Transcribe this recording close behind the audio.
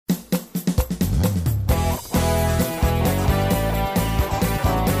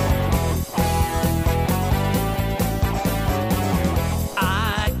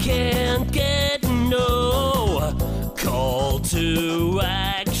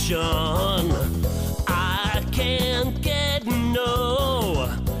I can't get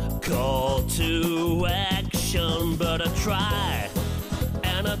no call to action, but I try,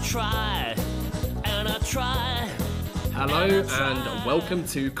 and I try, and I try. Hello and welcome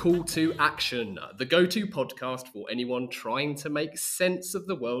to Call to Action, the go-to podcast for anyone trying to make sense of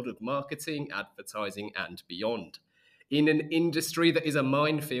the world of marketing, advertising and beyond. In an industry that is a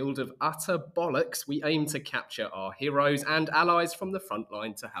minefield of utter bollocks, we aim to capture our heroes and allies from the front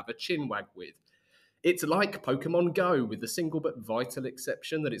line to have a chinwag with. It's like Pokemon Go, with the single but vital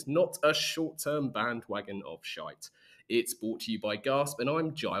exception that it's not a short-term bandwagon of shite. It's brought to you by Gasp, and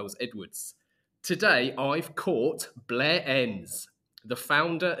I'm Giles Edwards. Today, I've caught Blair Enns, the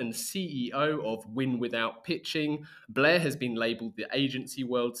founder and CEO of Win Without Pitching. Blair has been labelled the agency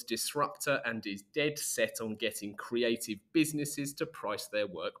world's disruptor and is dead set on getting creative businesses to price their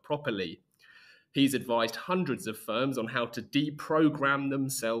work properly. He's advised hundreds of firms on how to deprogram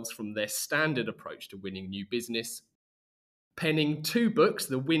themselves from their standard approach to winning new business. Penning 2 books,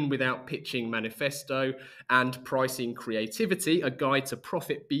 the Win Without Pitching Manifesto and Pricing Creativity, a guide to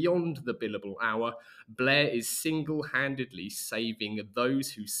profit beyond the billable hour, Blair is single-handedly saving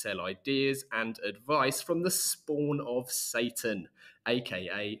those who sell ideas and advice from the spawn of Satan,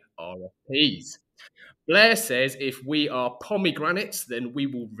 aka RFPs. Blair says if we are pomegranates, then we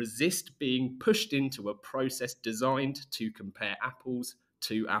will resist being pushed into a process designed to compare apples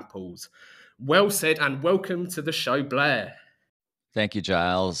to apples. Well said, and welcome to the show, Blair. Thank you,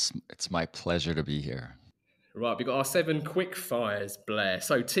 Giles. It's my pleasure to be here. Right, we've got our 7 quick fires, Blair.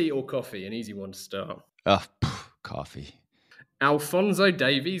 So tea or coffee? An easy one to start. Coffee. Alphonso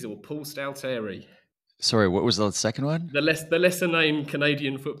Davies or Paul Stalteri? Sorry, what was the second one? The lesser named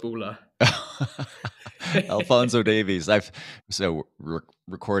Canadian footballer. Alphonso Davies.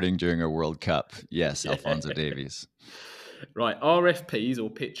 Recording during a World Cup. Yes, Alphonso Davies. Right, RFPs or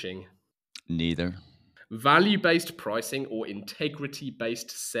pitching? Neither. Value-based pricing or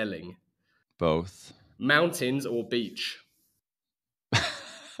integrity-based selling? Both. Mountains or beach?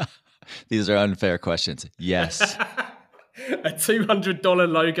 These are unfair questions. Yes. A $200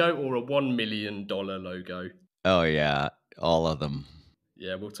 logo or a $1 million logo? Oh, yeah. All of them.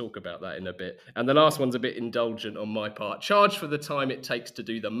 Yeah, we'll talk about that in a bit. And the last one's a bit indulgent on my part. Charge for the time it takes to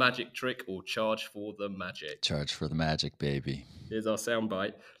do the magic trick or charge for the magic? Charge for the magic, baby. Here's our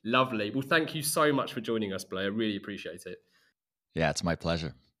soundbite. Lovely. Well, thank you so much for joining us, Blair. Really appreciate it. Yeah, it's my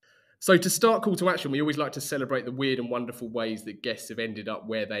pleasure. So to start Call to Action, we always like to celebrate the weird and wonderful ways that guests have ended up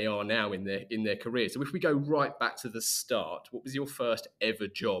where they are now in their career. So if we go right back to the start, what was your first ever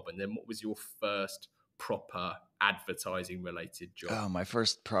job? And then what was your first proper advertising related job? Oh, my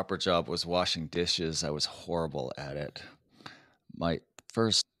first proper job was washing dishes. I was horrible at it. My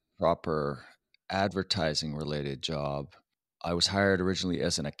first proper advertising related job, I was hired originally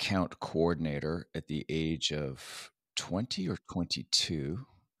as an account coordinator at the age of 20 or 22.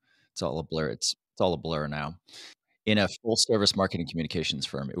 It's all a blur. It's all a blur now. In a full service marketing communications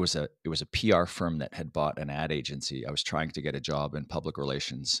firm. It was a PR firm that had bought an ad agency. I was trying to get a job in public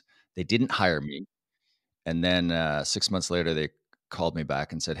relations. They didn't hire me. And then 6 months later, they called me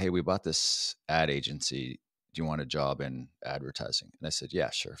back and said, "Hey, we bought this ad agency. Do you want a job in advertising?" And I said, "Yeah,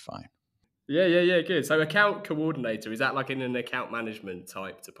 sure, fine." Yeah, good. So account coordinator, is that like in an account management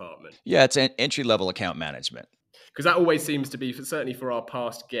type department? Yeah, it's an entry-level account management. Because that always seems to be, certainly for our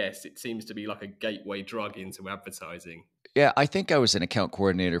past guests, it seems to be like a gateway drug into advertising. Yeah, I think I was an account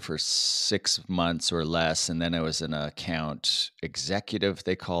coordinator for 6 months or less, and then I was an account executive,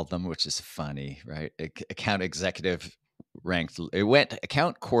 they called them, which is funny, right? Account executive ranked. It went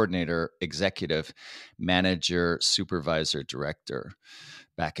account coordinator, executive, manager, supervisor, director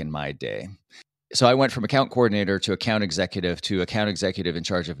back in my day. So I went from account coordinator to account executive in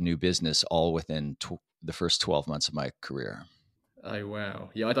charge of new business, all within the first 12 months of my career. Oh, wow.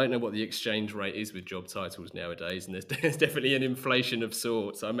 Yeah, I don't know what the exchange rate is with job titles nowadays, and there's definitely an inflation of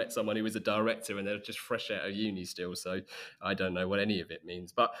sorts. I met someone who was a director and they're just fresh out of uni still, so I don't know what any of it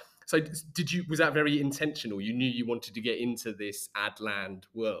means. But so was that very intentional? You knew you wanted to get into this ad land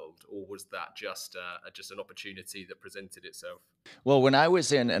world, or was that just an opportunity that presented itself? Well, when I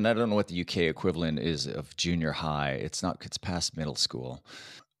was in, and I don't know what the UK equivalent is of junior high, it's past middle school.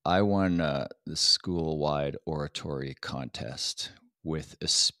 I won the school-wide oratory contest with a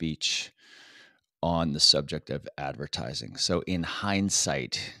speech on the subject of advertising. So in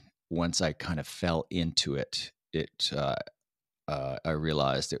hindsight, once I kind of fell into it, I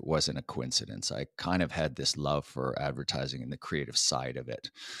realized it wasn't a coincidence. I kind of had this love for advertising and the creative side of it,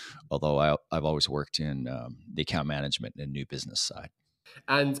 although I've always worked in the account management and new business side.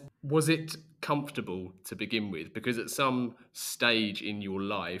 And was it comfortable to begin with? Because at some stage in your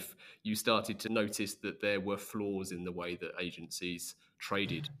life, you started to notice that there were flaws in the way that agencies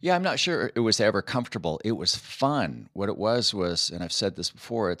traded. Yeah, I'm not sure it was ever comfortable. It was fun. What it was, and I've said this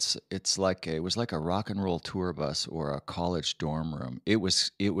before, it was like a rock and roll tour bus or a college dorm room. It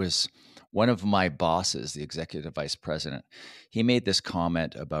was one of my bosses, the executive vice president. He made this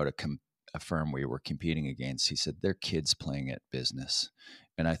comment about a firm we were competing against. He said, "They're kids playing at business,"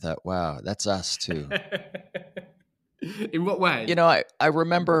 and I thought, "Wow, that's us too." In what way? I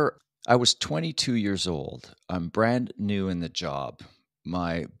remember I was 22 years old. I'm brand new in the job.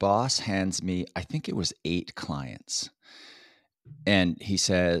 My boss hands me, I think it was 8 clients. And he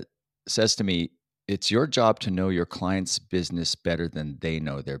says to me, "It's your job to know your client's business better than they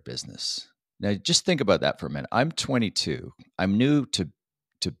know their business." Now just think about that for a minute. I'm 22. I'm new to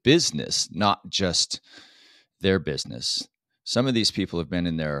business, not just their business. Some of these people have been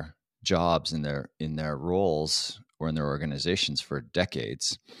in their jobs, in their roles or in their organizations for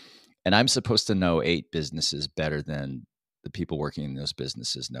decades. And I'm supposed to know 8 businesses better than the people working in those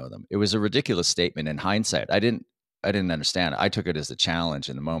businesses know them. It was a ridiculous statement in hindsight. I didn't understand. I took it as a challenge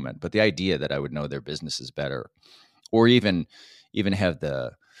in the moment, but the idea that I would know their businesses better or even have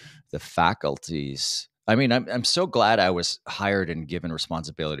the faculties. I mean, I'm so glad I was hired and given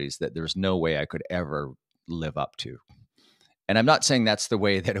responsibilities that there's no way I could ever live up to. And I'm not saying that's the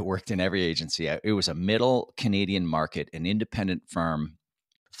way that it worked in every agency. It was a middle Canadian market, an independent firm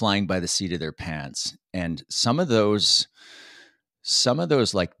flying by the seat of their pants. And some of those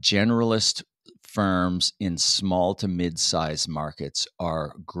like generalist firms in small to mid-sized markets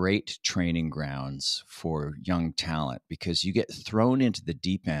are great training grounds for young talent because you get thrown into the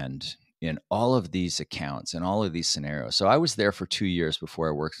deep end in all of these accounts and all of these scenarios. So I was there for 2 years before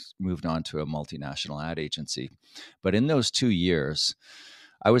I moved on to a multinational ad agency. But in those 2 years,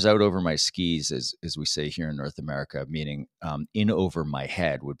 I was out over my skis, as we say here in North America, meaning in over my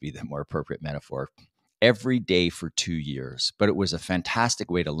head would be the more appropriate metaphor, every day for 2 years. But it was a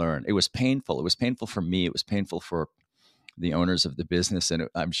fantastic way to learn. It was painful. It was painful for me. It was painful for the owners of the business, and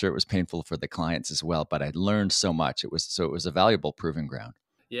I'm sure it was painful for the clients as well. But I learned so much. It was a valuable proving ground.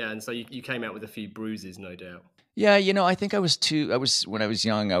 Yeah, and so you came out with a few bruises, no doubt. Yeah, I think when I was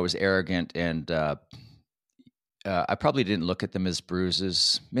young, I was arrogant and I probably didn't look at them as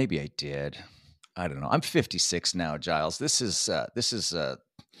bruises. Maybe I did. I don't know. I'm 56 now, Giles. This is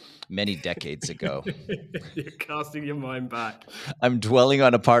many decades ago. You're casting your mind back. I'm dwelling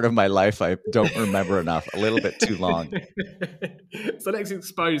on a part of my life I don't remember enough. A little bit too long. So let's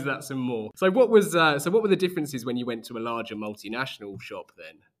expose that some more. So what were the differences when you went to a larger multinational shop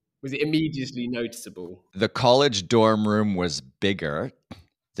then? Was it immediately noticeable? The college dorm room was bigger.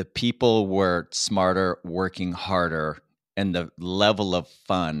 The people were smarter, working harder, and the level of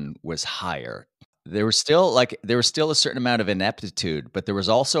fun was higher. There was still a certain amount of ineptitude, but there was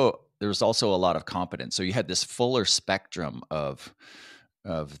also a lot of competence. So you had this fuller spectrum of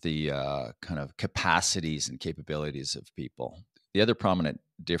the kind of capacities and capabilities of people. The other prominent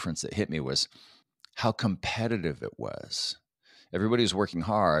difference that hit me was how competitive it was. Everybody was working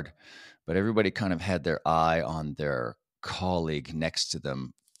hard, but everybody kind of had their eye on their colleague next to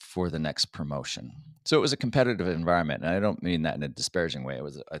them for the next promotion. So it was a competitive environment, and I don't mean that in a disparaging way. It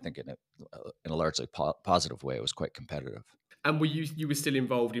was, I think, in a largely positive way. It was quite competitive. And were you were still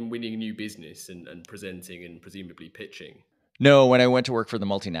involved in winning new business and presenting and presumably pitching? No, when I went to work for the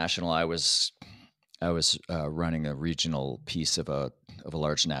multinational, I was running a regional piece of a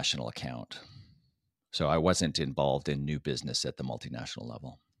large national account. So I wasn't involved in new business at the multinational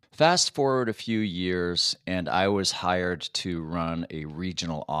level. Fast forward a few years, and I was hired to run a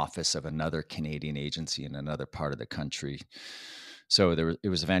regional office of another Canadian agency in another part of the country. So it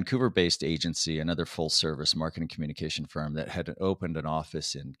was a Vancouver-based agency, another full-service marketing communication firm that had opened an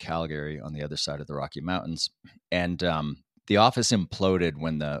office in Calgary on the other side of the Rocky Mountains. And the office imploded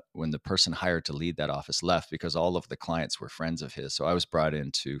when the person hired to lead that office left because all of the clients were friends of his. So I was brought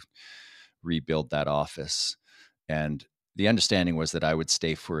in to rebuild that office. And the understanding was that I would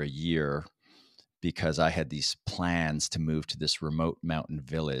stay for a year because I had these plans to move to this remote mountain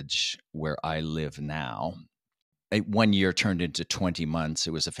village where I live now. 1 year turned into 20 months.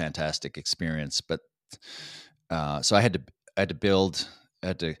 It was a fantastic experience. But so I had to build,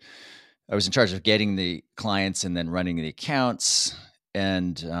 I was in charge of getting the clients and then running the accounts.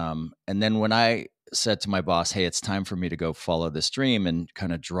 And then when I said to my boss, "Hey, it's time for me to go follow this dream and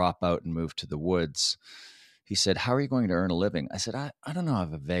kind of drop out and move to the woods," he said, "How are you going to earn a living?" I said, I don't know. I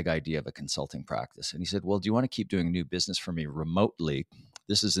have a vague idea of a consulting practice. And he said, "Well, do you want to keep doing new business for me remotely?"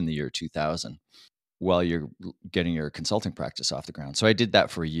 This is in the year 2000. while you're getting your consulting practice off the ground. So I did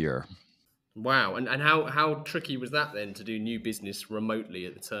that for a year. Wow. And how tricky was that then to do new business remotely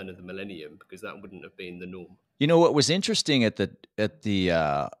at the turn of the millennium? Because that wouldn't have been the norm. You know, what was interesting at the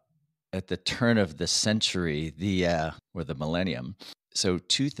turn of the century, or the millennium, so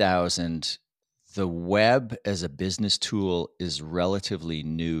 2000, the web as a business tool is relatively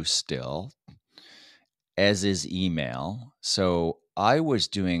new still, as is email. So I was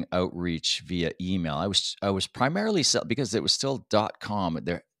doing outreach via email. I was primarily because it was still .com.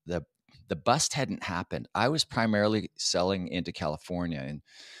 The bust hadn't happened. I was primarily selling into California and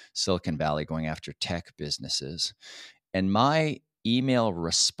Silicon Valley, going after tech businesses. And my email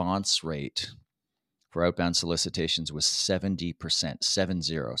response rate for outbound solicitations was 70%,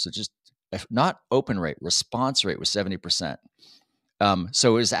 70. So just not open rate, response rate was 70%.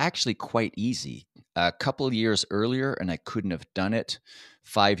 So it was actually quite easy. A couple of years earlier, and I couldn't have done it.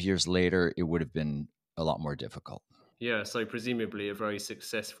 5 years later, it would have been a lot more difficult. Yeah, so presumably a very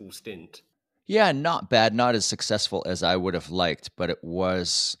successful stint. Yeah, not bad, not as successful as I would have liked, but it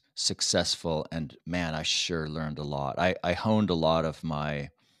was successful. And man, I sure learned a lot. I honed a lot of my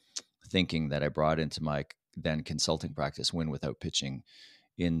thinking that I brought into my then consulting practice, Win Without Pitching,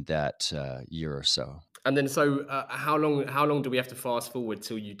 in that year or so. And then, so how long do we have to fast forward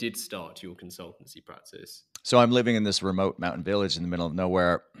till you did start your consultancy practice? So I'm living in this remote mountain village in the middle of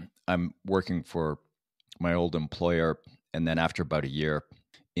nowhere. I'm working for my old employer. And then after about a year,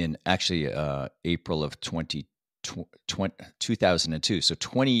 in actually April of 2002, so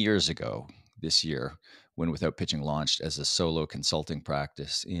 20 years ago this year, Win Without Pitching launched as a solo consulting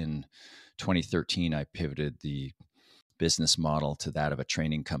practice. In 2013, I pivoted the business model to that of a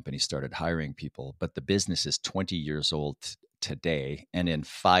training company, started hiring people. But the business is 20 years old today. And in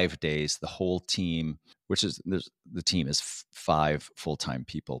 5 days, the whole team, the team is 5 full-time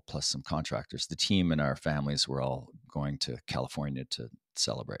people plus some contractors. The team and our families were all going to California to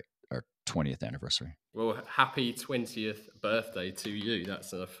celebrate our 20th anniversary. Well, happy 20th birthday to you.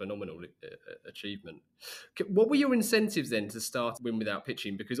 That's a phenomenal achievement. What were your incentives then to start Win Without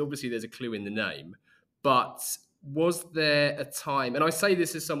Pitching? Because obviously there's a clue in the name, but was there a time, and I say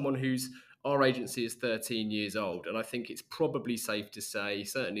this as someone our agency is 13 years old, and I think it's probably safe to say,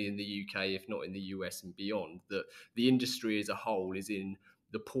 certainly in the UK, if not in the US and beyond, that the industry as a whole is in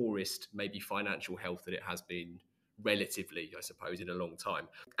the poorest, maybe financial health that it has been relatively, I suppose, in a long time.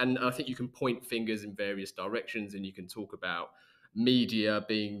 And I think you can point fingers in various directions, and you can talk about media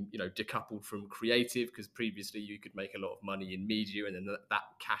being, decoupled from creative, because previously you could make a lot of money in media, and then that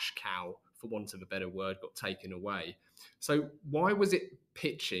cash cow, for want of a better word, got taken away. So why was it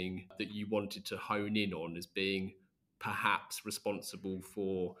pitching that you wanted to hone in on as being perhaps responsible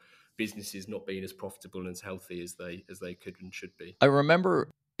for businesses not being as profitable and as healthy as they could and should be? I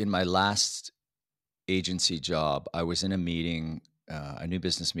remember in my last agency job, I was in a meeting, a new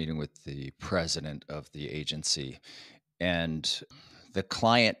business meeting with the president of the agency, and the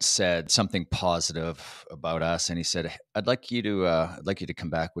client said something positive about us, and he said, "I'd like you to come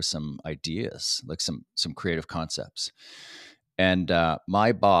back with some ideas, like some creative concepts." And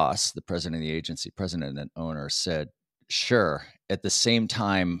my boss, the president of the agency, president and owner, said, "Sure." At the same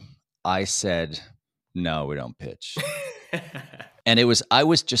time, I said, "No, we don't pitch." And I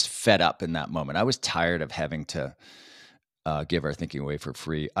was just fed up in that moment. I was tired of having to give our thinking away for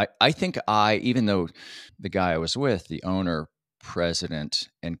free. I think even though the guy I was with, the owner, president,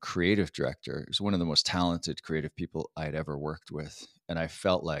 and creative director, was one of the most talented creative people I'd ever worked with. And I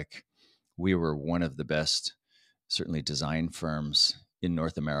felt like we were one of the best, certainly design firms in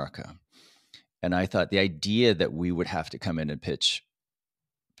North America. And I thought the idea that we would have to come in and pitch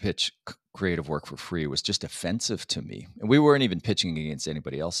creative work for free was just offensive to me. And we weren't even pitching against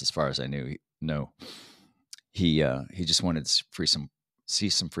anybody else, as far as I knew. No, he just wanted to see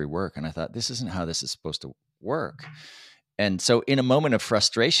some free work. And I thought, this isn't how this is supposed to work. And so in a moment of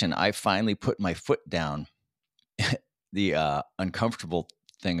frustration, I finally put my foot down. The uncomfortable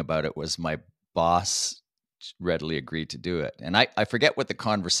thing about it was my boss readily agreed to do it. And I forget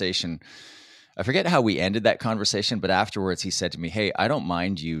I forget how we ended that conversation, but afterwards he said to me, "Hey, I don't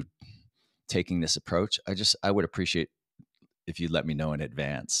mind you taking this approach. I would appreciate if you let me know in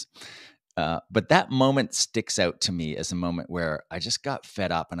advance." But that moment sticks out to me as a moment where I just got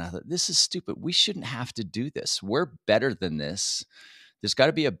fed up and I thought, this is stupid. We shouldn't have to do this. We're better than this. There's got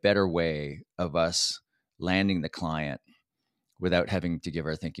to be a better way of us landing the client without having to give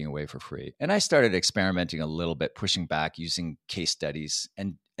our thinking away for free. And I started experimenting a little bit, pushing back, using case studies,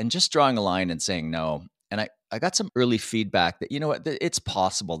 and just drawing a line and saying no. And I got some early feedback that, you know what, it's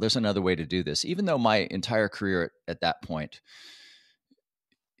possible. There's another way to do this. Even though my entire career at that point,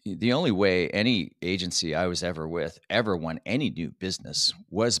 the only way any agency I was ever with ever won any new business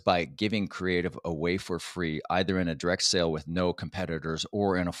was by giving creative away for free, either in a direct sale with no competitors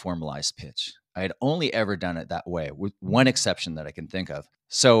or in a formalized pitch. I had only ever done it that way, with one exception that I can think of.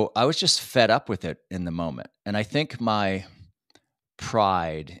 So I was just fed up with it in the moment. And I think my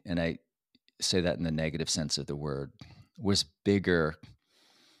pride, and I say that in the negative sense of the word, was bigger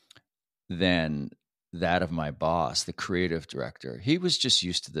than that of my boss, the creative director. He was just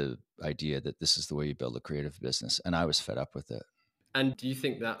used to the idea that this is the way you build a creative business, and I was fed up with it. And do you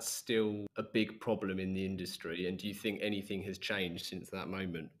think that's still a big problem in the industry? And do you think anything has changed since that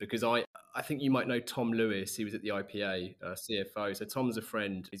moment? Because I think you might know Tom Lewis. He was at the IPA, CFO. So Tom's a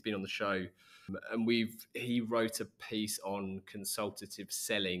friend. He's been on the show. And he wrote a piece on consultative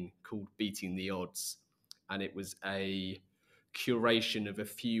selling called Beating the Odds. And it was a curation of a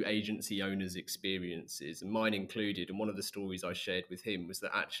few agency owners' experiences, and mine included. And one of the stories I shared with him was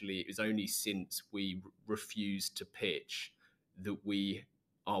that actually it was only since we refused to pitch that we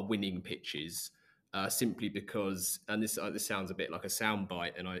are winning pitches, simply because, and this sounds a bit like a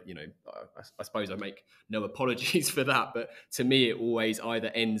soundbite, and I suppose I make no apologies for that, but to me it always either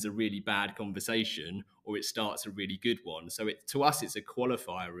ends a really bad conversation or it starts a really good one. So to us it's a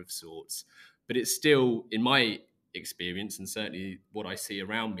qualifier of sorts, but it's still, in my experience and certainly what I see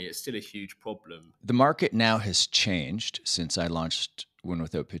around me, it's still a huge problem. The market now has changed since I launched Win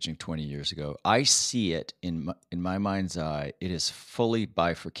Without Pitching 20 years ago. I see it in my mind's eye. It is fully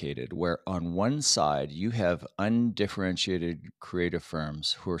bifurcated, where on one side you have undifferentiated creative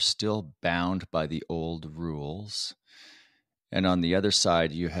firms who are still bound by the old rules. And on the other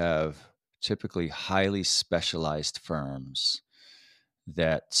side, you have typically highly specialized firms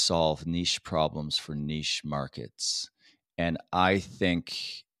that solve niche problems for niche markets. And I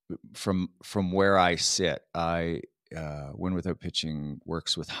think from where I sit, Win Without Pitching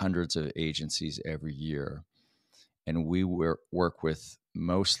works with hundreds of agencies every year, and we work with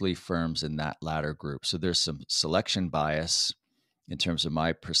mostly firms in that latter group. So there's some selection bias in terms of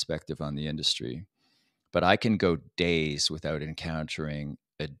my perspective on the industry, but I can go days without encountering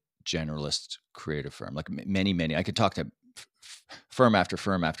a generalist creative firm. Like many, I could talk to firm after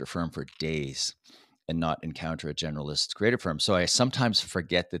firm after firm for days and not encounter a generalist creative firm. So I sometimes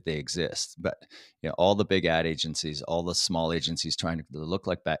forget that they exist. But all the big ad agencies, all the small agencies trying to look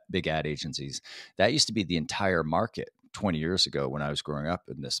like big ad agencies, that used to be the entire market 20 years ago when I was growing up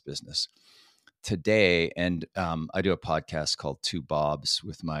in this business. Today, and I do a podcast called Two Bobs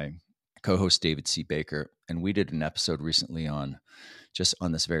with my co-host David C. Baker, and we did an episode recently on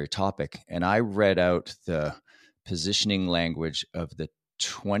this very topic. And I read out the positioning language of the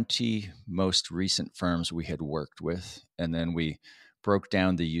 20 most recent firms we had worked with, and then we broke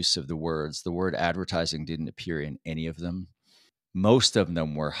down the use of the words. The word advertising didn't appear in any of them. Most of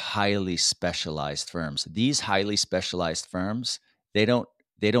them were highly specialized firms. These highly specialized firms, they don't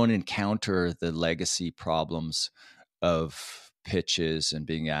encounter the legacy problems of pitches and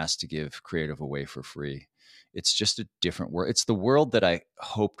being asked to give creative away for free. It's just a different world. It's the world that I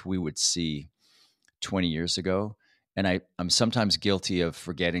hoped we would see 20 years ago. And I'm sometimes guilty of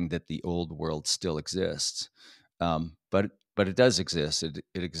forgetting that the old world still exists. But it does exist. It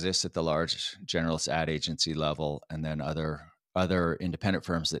exists at the large generalist ad agency level, and then other independent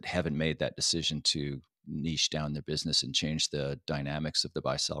firms that haven't made that decision to niche down their business and change the dynamics of the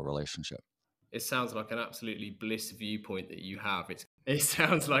buy-sell relationship. It sounds like an absolutely bliss viewpoint that you have. It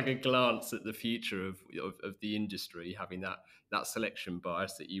sounds like a glance at the future of the industry, having that selection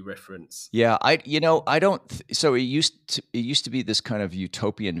bias that you reference. Yeah, I don't. So it used to be this kind of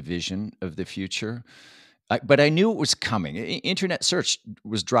utopian vision of the future, but I knew it was coming. Internet search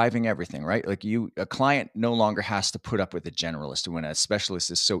was driving everything, right? Like a client no longer has to put up with a generalist when a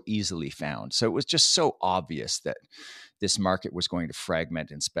specialist is so easily found. So it was just so obvious that this market was going to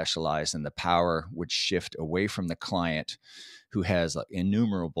fragment and specialize, and the power would shift away from the client who has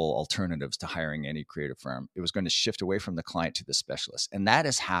innumerable alternatives to hiring any creative firm. It was going to shift away from the client to the specialist. And that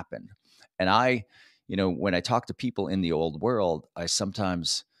has happened. And when I talk to people in the old world, I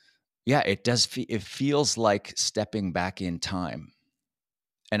sometimes, it feels like stepping back in time.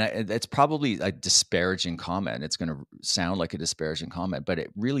 And it's probably a disparaging comment. It's going to sound like a disparaging comment, but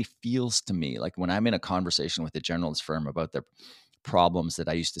it really feels to me like when I'm in a conversation with a generalist firm about the problems that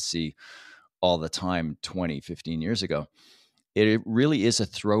I used to see all the time 20, 15 years ago, it really is a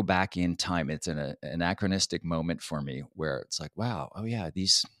throwback in time. It's an anachronistic moment for me where it's like, wow, oh yeah,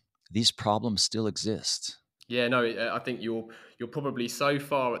 these problems still exist. Yeah, no, I think you're probably so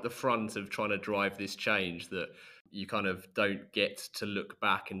far at the front of trying to drive this change that you kind of don't get to look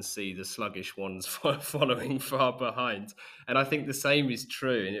back and see the sluggish ones following far behind. And I think the same is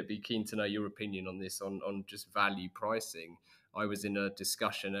true, and it'd be keen to know your opinion on this, on just value pricing. I was in a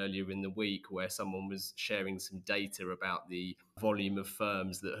discussion earlier in the week where someone was sharing some data about the volume of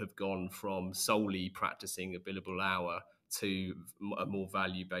firms that have gone from solely practicing a billable hour to a more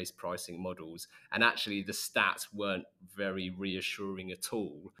value-based pricing models. And actually the stats weren't very reassuring at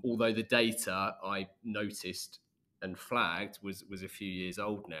all. Although the data I noticed and flagged was a few years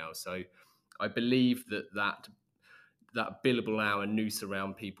old now. So I believe that billable hour noose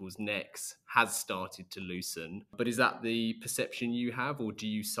around people's necks has started to loosen. But is that the perception you have, or do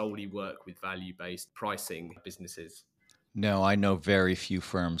you solely work with value-based pricing businesses? No, I know very few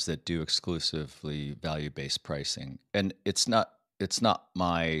firms that do exclusively value-based pricing. And it's not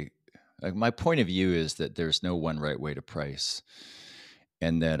my point of view is that there's no one right way to price,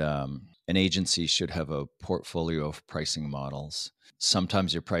 and that an agency should have a portfolio of pricing models.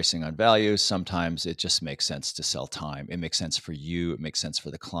 Sometimes you're pricing on value. Sometimes it just makes sense to sell time. It makes sense for you. It makes sense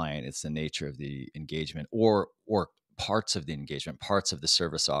for the client. It's the nature of the engagement, or parts of the engagement, parts of the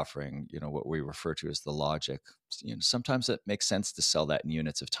service offering, what we refer to as the logic. Sometimes it makes sense to sell that in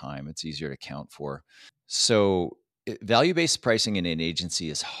units of time. It's easier to account for. So value-based pricing in an agency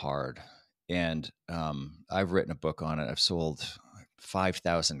is hard. And I've written a book on it. I've sold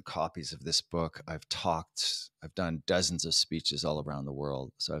 5,000 copies of this book. I've done dozens of speeches all around the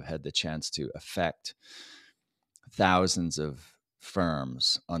world. So I've had the chance to affect thousands of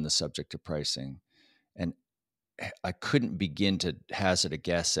firms on the subject of pricing. And I couldn't begin to hazard a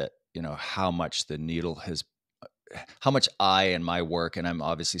guess at, how much the needle has, how much I and my work, and I'm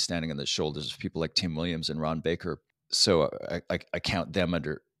obviously standing on the shoulders of people like Tim Williams and Ron Baker. So I count them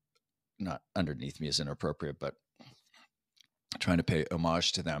not underneath me is inappropriate, but trying to pay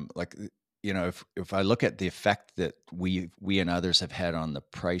homage to them. Like, if I look at the effect that we and others have had on the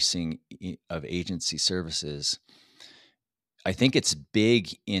pricing of agency services, I think it's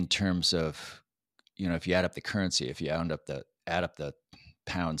big in terms of, if you add up the currency, if you add up the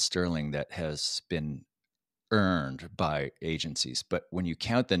pound sterling that has been earned by agencies. But when you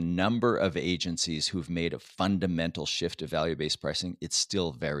count the number of agencies who've made a fundamental shift to value-based pricing, it's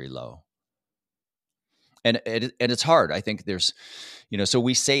still very low. And it's hard. I think there's, so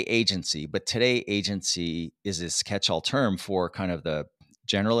we say agency, but today agency is this catch-all term for kind of the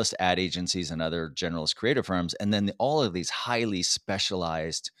generalist ad agencies and other generalist creative firms. And then all of these highly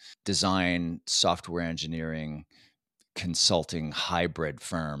specialized design, software engineering, consulting hybrid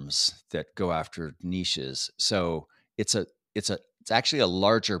firms that go after niches. So it's actually a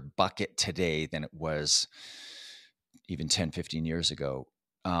larger bucket today than it was even 10, 15 years ago.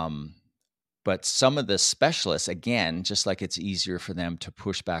 But some of the specialists, again, just like it's easier for them to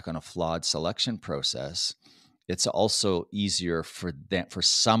push back on a flawed selection process, it's also easier for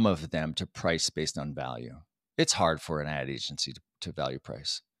some of them to price based on value. It's hard for an ad agency to value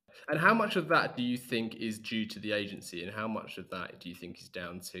price. And how much of that do you think is due to the agency, and how much of that do you think is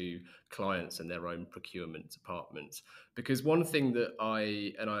down to clients and their own procurement departments? Because one thing that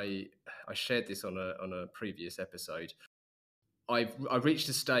I shared this on a previous episode, I've reached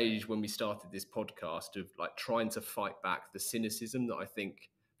a stage when we started this podcast of like trying to fight back the cynicism that I think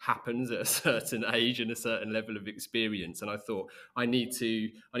happens at a certain age and a certain level of experience. And I thought I need to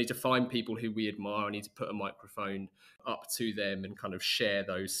find people who we admire. I need to put a microphone up to them and kind of share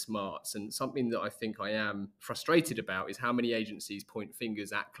those smarts. And something that I think I am frustrated about is how many agencies point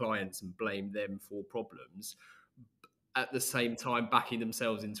fingers at clients and blame them for problems, at the same time backing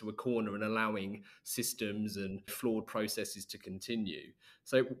themselves into a corner and allowing systems and flawed processes to continue.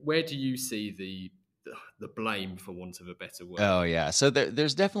 So where do you see the blame, for want of a better word? Oh, yeah. So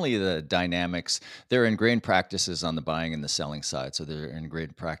there's definitely the dynamics. There are ingrained practices on the buying and the selling side. So there are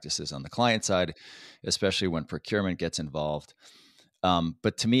ingrained practices on the client side, especially when procurement gets involved.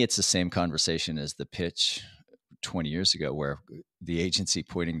 But to me, it's the same conversation as the pitch 20 years ago, where the agency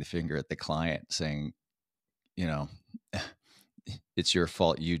pointing the finger at the client saying, it's your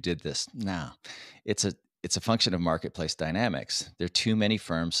fault, you did this. No, it's a function of marketplace dynamics. There are too many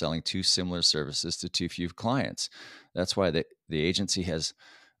firms selling too similar services to too few clients. That's why the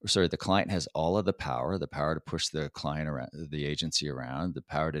client has all of the power to push the client around, the agency around, the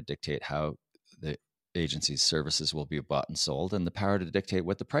power to dictate how the agency's services will be bought and sold, and the power to dictate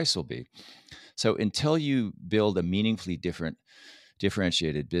what the price will be. So until you build a meaningfully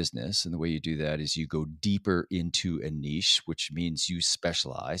differentiated business, and the way you do that is you go deeper into a niche, which means you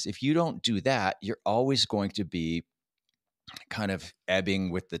specialize. If you don't do that, you're always going to be kind of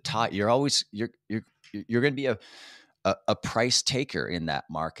ebbing with the tide. You're going to be a price taker in that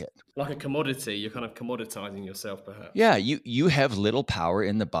market. Like a commodity, you're kind of commoditizing yourself, perhaps. Yeah, you have little power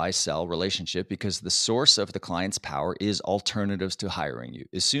in the buy-sell relationship because the source of the client's power is alternatives to hiring you.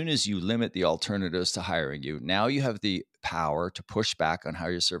 As soon as you limit the alternatives to hiring you, now you have the power to push back on how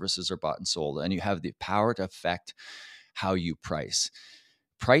your services are bought and sold, and you have the power to affect how you price.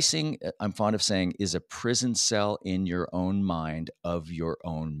 Pricing, I'm fond of saying, is a prison cell in your own mind of your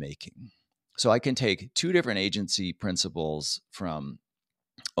own making. So I can take two different agency principles from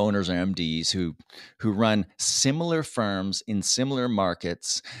owners or MDs who run similar firms in similar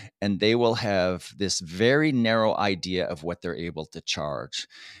markets, and they will have this very narrow idea of what they're able to charge.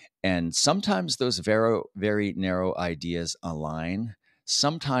 And sometimes those very, very narrow ideas align.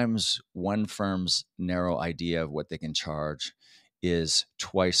 Sometimes one firm's narrow idea of what they can charge is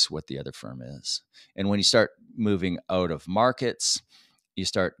twice what the other firm is. And when you start moving out of markets, you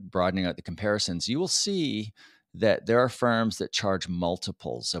start broadening out the comparisons, you will see that there are firms that charge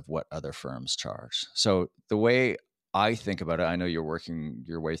multiples of what other firms charge. So the way I think about it, I know you're working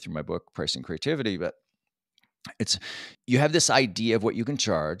your way through my book, Pricing Creativity, but it's, you have this idea of what you can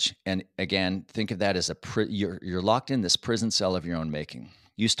charge. And again, think of that as you're locked in this prison cell of your own making.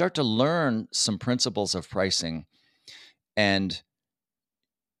 You start to learn some principles of pricing, and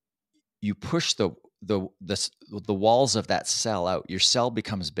you push the walls of that cell out. Your cell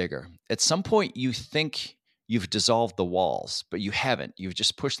becomes bigger. At some point, you think you've dissolved the walls, but you haven't. You've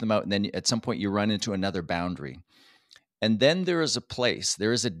just pushed them out, and then at some point, you run into another boundary. And then there is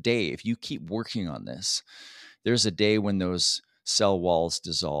a day, if you keep working on this, there's a day when those cell walls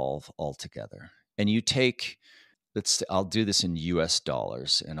dissolve altogether. And you take, I'll do this in US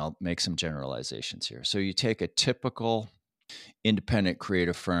dollars, and I'll make some generalizations here. So you take a typical independent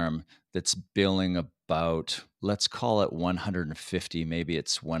creative firm that's billing about, let's call it 150, maybe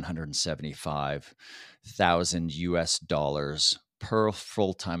it's 175,000 US dollars per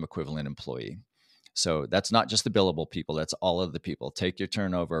full-time equivalent employee. So that's not just the billable people, that's all of the people. Take your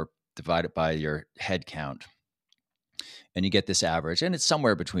turnover, divide it by your head count, and you get this average. And it's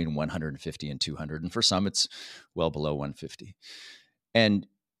somewhere between 150 and 200. And for some, it's well below 150. And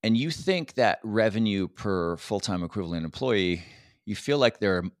you think that revenue per full-time equivalent employee, you feel like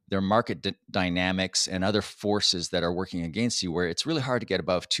there are market dynamics and other forces that are working against you, where it's really hard to get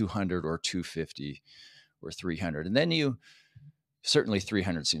above 200 or 250 or 300. And then certainly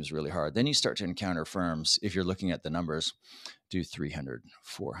 300 seems really hard. Then you start to encounter firms, if you're looking at the numbers, do 300,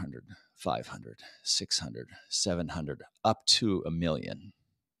 400, 500, 600, 700, up to $1 million.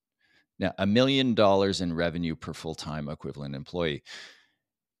 Now, $1 million in revenue per full-time equivalent employee.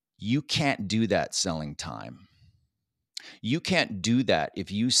 You can't do that selling time. You can't do that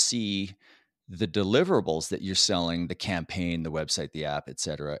if you see the deliverables that you're selling, the campaign, the website, the app, et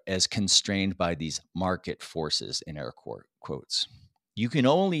cetera, as constrained by these market forces, in air quotes. You can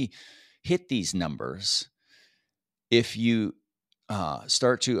only hit these numbers if you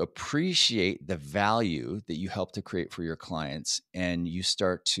start to appreciate the value that you help to create for your clients, and you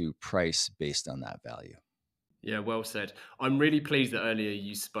start to price based on that value. Yeah, well said. I'm really pleased that earlier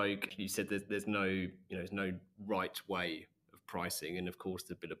you said there's no right way of pricing. And of course,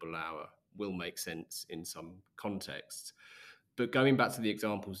 the billable hour will make sense in some contexts. But going back to the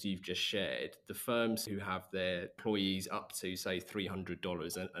examples you've just shared, the firms who have their employees up to, say,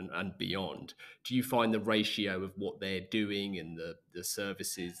 $300 and beyond, do you find the ratio of what they're doing and the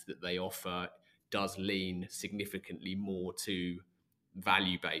services that they offer does lean significantly more to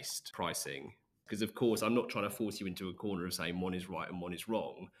value-based pricing? Because, of course, I'm not trying to force you into a corner of saying one is right and one is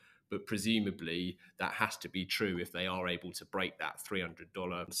wrong, but presumably that has to be true if they are able to break that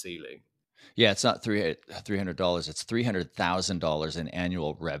 $300 ceiling. Yeah, it's not $300. It's $300,000 in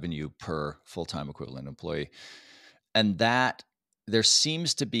annual revenue per full-time equivalent employee. And that there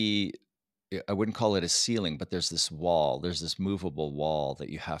seems to be, I wouldn't call it a ceiling, but there's this movable wall that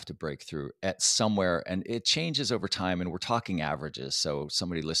you have to break through at somewhere, and it changes over time, and we're talking averages. So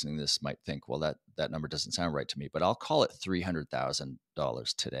somebody listening to this might think, well, that number doesn't sound right to me, but I'll call it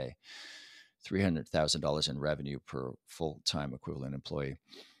 $300,000 today. $300,000 in revenue per full-time equivalent employee,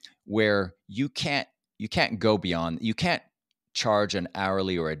 where you can't go beyond, you can't charge an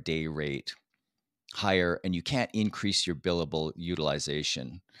hourly or a day rate higher, and you can't increase your billable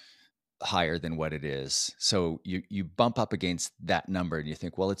utilization higher than what it is. So you bump up against that number, and you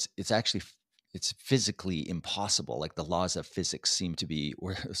think, well, it's physically impossible. Like the laws of physics seem to be,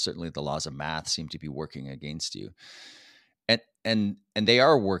 or certainly the laws of math seem to be working against you, and they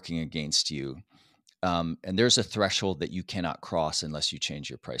are working against you. And there's a threshold that you cannot cross unless you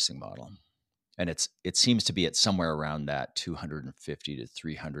change your pricing model. And it seems to be at somewhere around that 250 to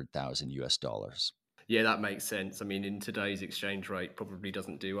 300,000 US dollars. Yeah, that makes sense. I mean, in today's exchange rate, probably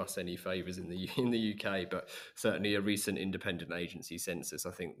doesn't do us any favors in the UK, but certainly a recent independent agency census,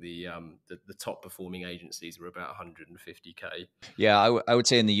 I think the top performing agencies were about 150k. Yeah, I would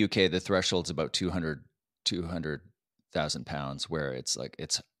say in the UK the threshold's about 200,000 pounds, where it's like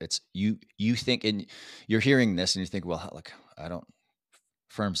it's you think, and you're hearing this and you think, well, like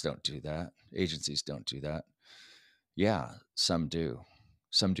firms don't do that, agencies don't do that. Yeah, some do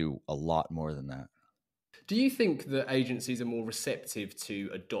a lot more than that. Do you think that agencies are more receptive to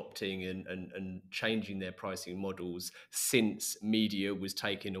adopting and changing their pricing models since media was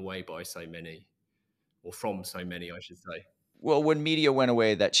taken away by so many, or from so many, I should say? Well, when media went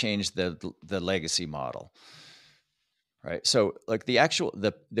away, that changed the legacy model, right? So like the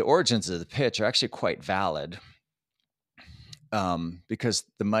origins of the pitch are actually quite valid, because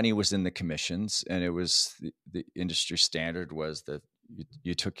the money was in the commissions, and it was the industry standard was that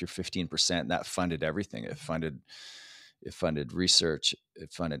you took your 15%, and that funded everything. It funded research,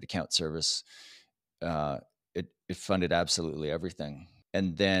 it funded account service, it funded absolutely everything.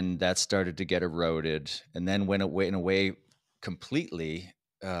 And then that started to get eroded, and then went away completely.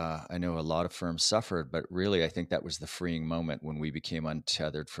 I know a lot of firms suffered, but really, I think that was the freeing moment when we became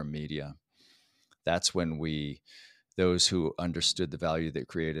untethered from media. That's when those who understood the value they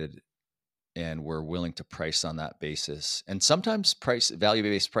created and were willing to price on that basis. And sometimes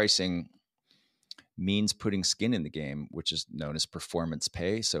value-based pricing means putting skin in the game, which is known as performance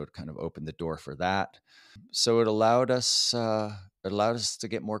pay. So it kind of opened the door for that. So it allowed us to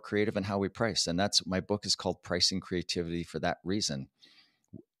get more creative in how we price. And that's, my book is called Pricing Creativity for that reason.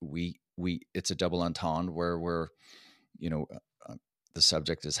 It's a double entendre where we're, the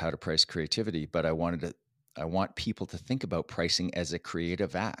subject is how to price creativity, but I want people to think about pricing as a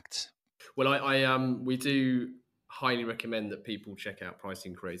creative act. Well, we do highly recommend that people check out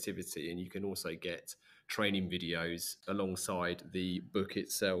Pricing Creativity, and you can also get training videos alongside the book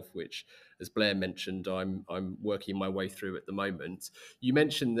itself, which, as Blair mentioned, I'm working my way through at the moment. You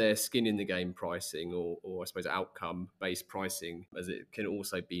mentioned there skin in the game pricing, or I suppose outcome based pricing, as it can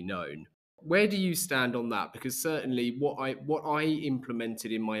also be known. Where do you stand on that? Because certainly what I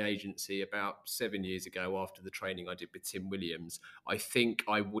implemented in my agency about 7 years ago after the training I did with Tim Williams, I think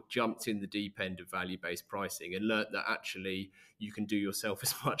jumped in the deep end of value-based pricing and learnt that actually you can do yourself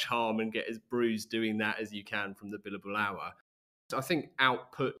as much harm and get as bruised doing that as you can from the billable hour. So I think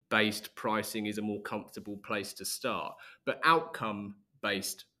output-based pricing is a more comfortable place to start. But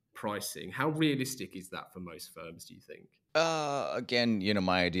outcome-based pricing, how realistic is that for most firms, do you think? Again,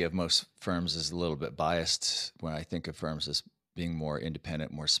 my idea of most firms is a little bit biased when I think of firms as being more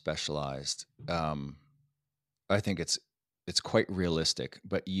independent, more specialized. I think it's quite realistic,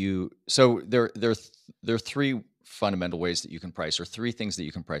 but so there are three fundamental ways that you can price, or three things that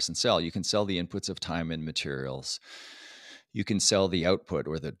you can price and sell. You can sell the inputs of time and materials. You can sell the output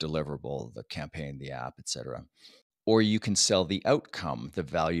or the deliverable, the campaign, the app, etc. Or you can sell the outcome, the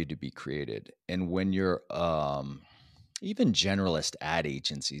value to be created. And when you're even generalist ad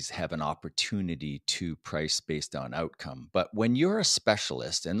agencies have an opportunity to price based on outcome. But when you're a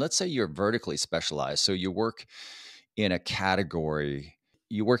specialist, and let's say you're vertically specialized, so you work in a category,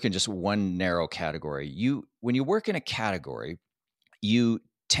 you work in just one narrow category. When you work in a category, you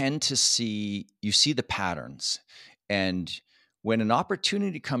tend to see the patterns. And when an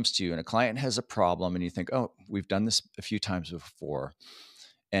opportunity comes to you and a client has a problem and you think, oh, we've done this a few times before,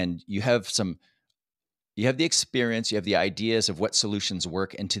 and you have the experience, you have the ideas of what solutions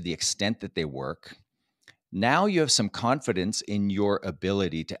work and to the extent that they work. Now you have some confidence in your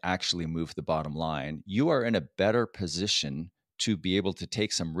ability to actually move the bottom line. You are in a better position to be able to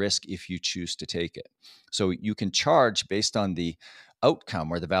take some risk if you choose to take it. So you can charge based on the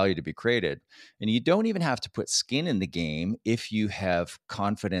outcome or the value to be created. And you don't even have to put skin in the game if you have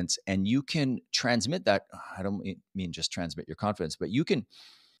confidence, and you can transmit that. I don't mean just transmit your confidence, but you can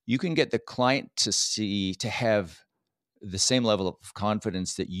get the client to have the same level of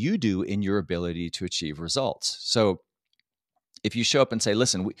confidence that you do in your ability to achieve results. So if you show up and say,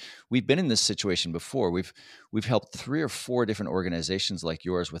 listen, we've been in this situation before. We've helped 3 or 4 different organizations like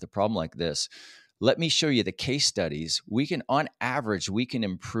yours with a problem like this. Let me show you the case studies. On average, we can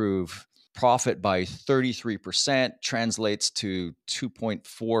improve profit by 33%, translates to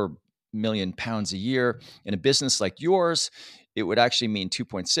 2.4 million pounds a year. In a business like yours, it would actually mean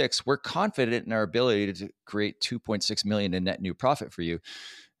 2.6. We're confident in our ability to create 2.6 million in net new profit for you.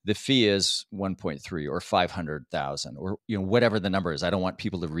 The fee is 1.3 or 500,000 or whatever the number is. I don't want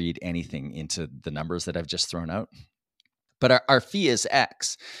people to read anything into the numbers that I've just thrown out. But our fee is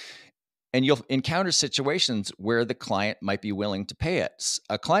X. And you'll encounter situations where the client might be willing to pay it.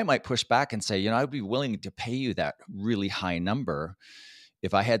 A client might push back and say, I'd be willing to pay you that really high number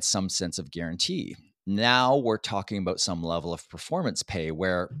if I had some sense of guarantee. Now we're talking about some level of performance pay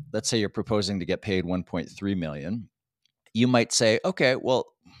where, let's say you're proposing to get paid 1.3 million. You might say, okay,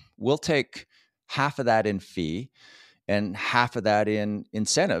 well, we'll take half of that in fee and half of that in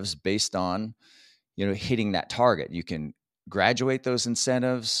incentives based on, hitting that target. You can graduate those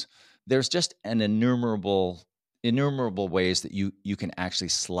incentives. There's just an innumerable ways that you can actually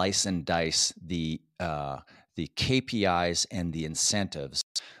slice and dice the KPIs and the incentives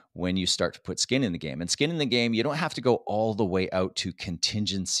when you start to put skin in the game. And skin in the game, you don't have to go all the way out to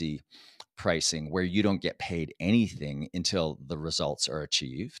contingency pricing where you don't get paid anything until the results are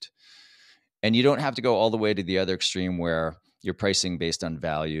achieved. And you don't have to go all the way to the other extreme where you're pricing based on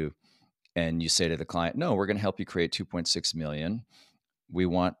value and you say to the client, no, we're going to help you create 2.6 million. We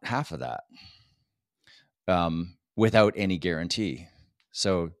want half of that without any guarantee.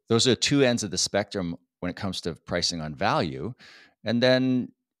 So those are two ends of the spectrum when it comes to pricing on value. And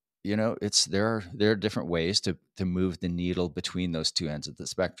then, there are different ways to move the needle between those two ends of the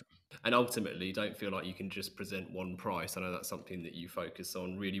spectrum. And ultimately, don't feel like you can just present one price. I know that's something that you focus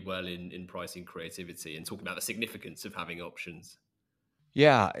on really well in pricing creativity and talking about the significance of having options.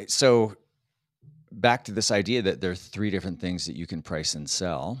 Yeah. So back to this idea that there are three different things that you can price and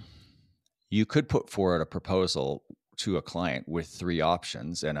sell. You could put forward a proposal to a client with three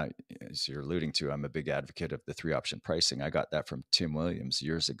options. And as you're alluding to, I'm a big advocate of the 3-option pricing. I got that from Tim Williams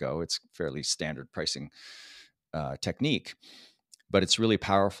years ago. It's fairly standard pricing technique, but it's really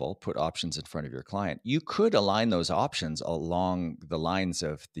powerful. Put options in front of your client. You could align those options along the lines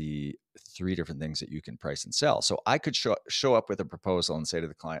of the three different things that you can price and sell. So I could show up with a proposal and say to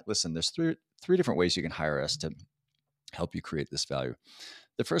the client, listen, there's three different ways you can hire us to help you create this value.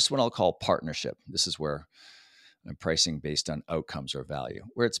 The first one I'll call partnership. This is where I'm pricing based on outcomes or value,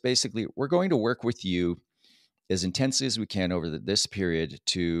 where it's basically we're going to work with you as intensely as we can over this period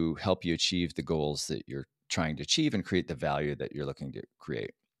to help you achieve the goals that you're trying to achieve and create the value that you're looking to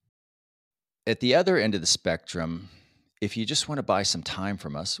create. At the other end of the spectrum, if you just want to buy some time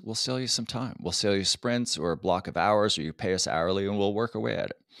from us, we'll sell you some time. We'll sell you sprints or a block of hours, or you pay us hourly and we'll work away at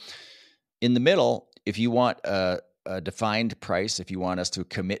it. In the middle, if you want a defined price, if you want us to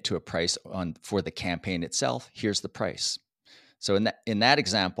commit to a price for the campaign itself, here's the price. So in that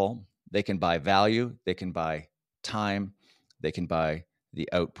example, they can buy value, they can buy time, they can buy the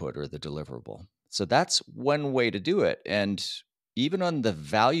output or the deliverable. So that's one way to do it. And even on the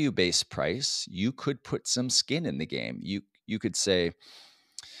value-based price, you could put some skin in the game. You could say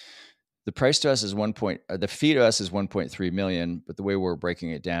the price to us is the fee to us is 1.3 million, but the way we're breaking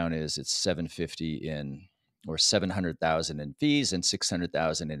it down is it's 750 in or 700,000 in fees and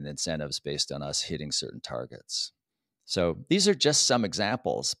 600,000 in incentives based on us hitting certain targets. So these are just some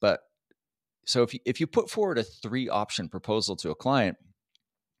examples, but so if you put forward a 3-option proposal to a client,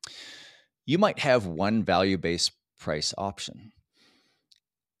 you might have one value-based price option.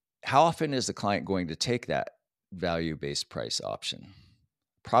 How often is the client going to take that value-based price option?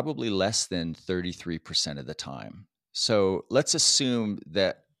 Probably less than 33% of the time. So let's assume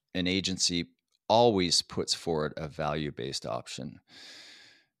that an agency always puts forward a value-based option.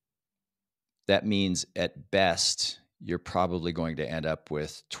 That means at best, you're probably going to end up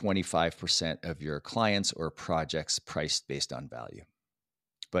with 25% of your clients or projects priced based on value.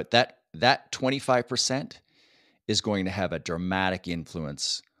 But that 25% is going to have a dramatic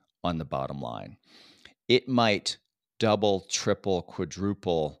influence on the bottom line. It might double, triple,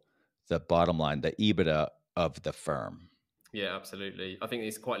 quadruple the bottom line, the EBITDA of the firm. Yeah, absolutely. I think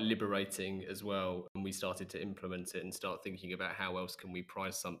it's quite liberating as well. And we started to implement it and start thinking about how else can we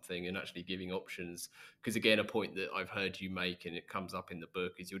price something and actually giving options. Because again, a point that I've heard you make and it comes up in the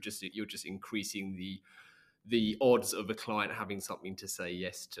book is you're just increasing the odds of a client having something to say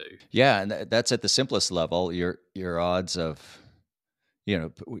yes to. Yeah, and that's at the simplest level. Your odds of,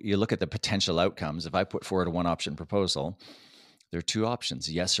 you look at the potential outcomes. If I put forward a 1-option proposal, there are 2 options,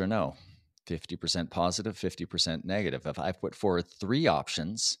 yes or no. 50% positive, 50% negative. If I put forward 3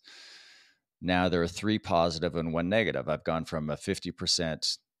 options, now there are 3 positive and 1 negative. I've gone from a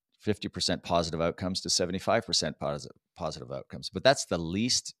 50% positive outcomes to 75% positive outcomes. But that's the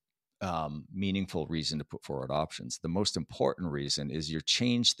least meaningful reason to put forward options. The most important reason is you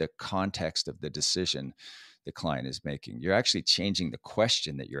change the context of the decision the client is making. You're actually changing the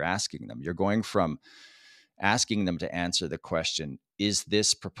question that you're asking them. You're going from asking them to answer the question, is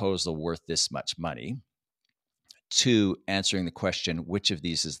this proposal worth this much money, to answering the question, which of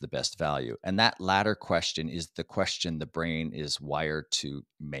these is the best value? And that latter question is the question the brain is wired to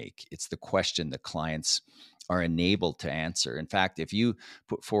make. It's the question the clients are enabled to answer. In fact, if you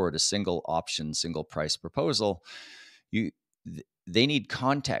put forward a single option, single price proposal, they need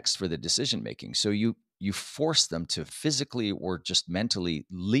context for the decision making. So you force them to physically or just mentally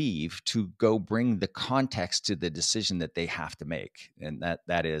leave to go bring the context to the decision that they have to make. And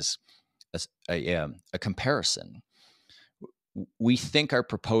that is a comparison. We think our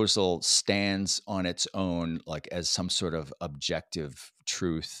proposal stands on its own, like as some sort of objective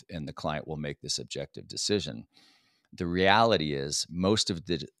truth, and the client will make this objective decision. The reality is most of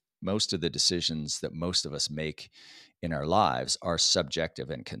the decisions that most of us make in our lives are subjective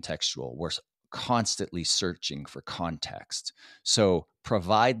and contextual. We're constantly searching for context. So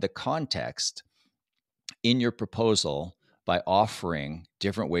provide the context in your proposal by offering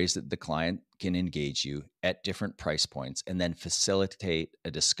different ways that the client can engage you at different price points, and then facilitate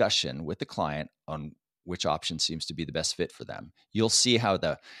a discussion with the client on which option seems to be the best fit for them. You'll see how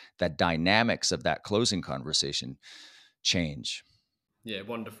the dynamics of that closing conversation change. Yeah,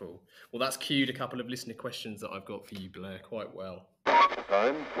 wonderful. Well, that's cued a couple of listener questions that I've got for you, Blair, quite well.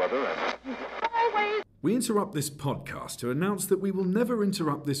 Time, weather, and... We interrupt this podcast to announce that we will never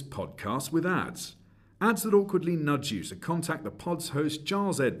interrupt this podcast with ads. Ads that awkwardly nudge you to contact the pod's host,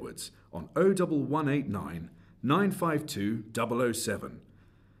 Giles Edwards, on 01189 952 007.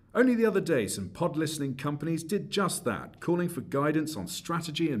 Only the other day, some pod listening companies did just that, calling for guidance on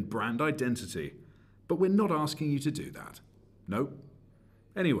strategy and brand identity. But we're not asking you to do that. Nope.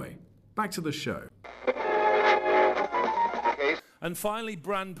 Anyway, back to the show. And finally,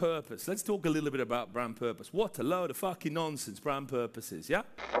 brand purpose. Let's talk a little bit about brand purpose. What a load of fucking nonsense brand purpose is, yeah?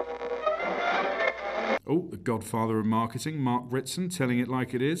 Oh, the godfather of marketing, Mark Ritson, telling it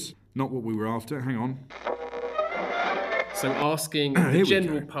like it is. Not what we were after. Hang on. So asking the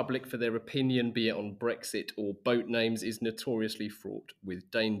general public for their opinion, be it on Brexit or boat names, is notoriously fraught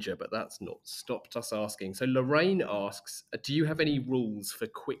with danger, but that's not stopped us asking. So Lorraine asks, do you have any rules for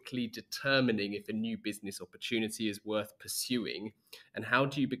quickly determining if a new business opportunity is worth pursuing? And how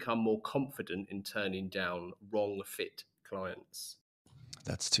do you become more confident in turning down wrong fit clients?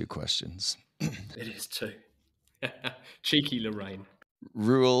 That's two questions. It is too. Cheeky Lorraine.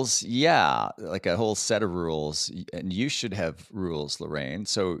 Rules, yeah, like a whole set of rules, and you should have rules, Lorraine.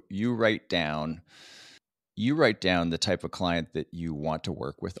 So you write down the type of client that you want to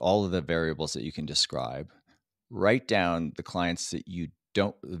work with, all of the variables that you can describe. Write down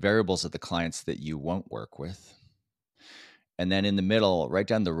the variables of the clients that you won't work with. And then in the middle, write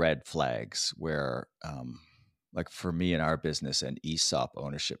down the red flags where, like for me in our business, an ESOP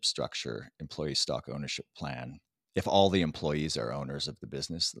ownership structure, employee stock ownership plan. If all the employees are owners of the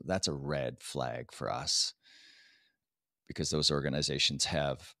business, that's a red flag for us because those organizations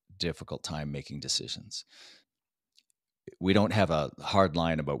have difficult time making decisions. We don't have a hard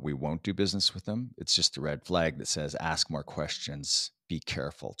line about we won't do business with them. It's just a red flag that says, ask more questions, be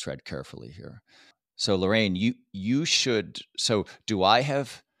careful, tread carefully here. So Lorraine, you should, so do I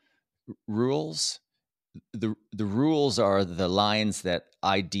have rules? The rules are the lines that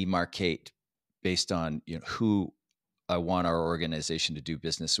I demarcate based on who I want our organization to do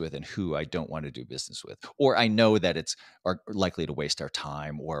business with and who I don't want to do business with, or I know that it's likely to waste our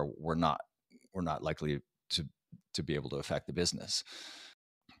time, or we're not likely to be able to affect the business.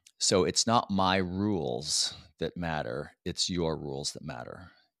 So it's not my rules that matter; it's your rules that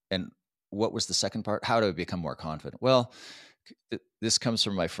matter. And what was the second part? How do I become more confident? Well, this comes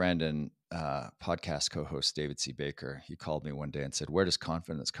from my friend and podcast co-host David C. Baker. He called me one day and said, "Where does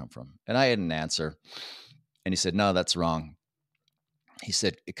confidence come from?" And I had an answer. And he said, "No, that's wrong." He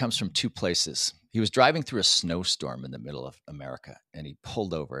said, "It comes from two places." He was driving through a snowstorm in the middle of America, and he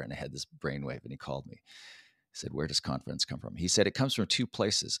pulled over and I had this brainwave, and he called me. He said, "Where does confidence come from?" He said, "It comes from two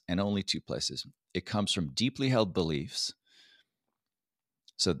places, and only two places. It comes from deeply held beliefs."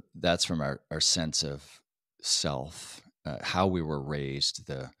 So that's from our sense of self, how we were raised,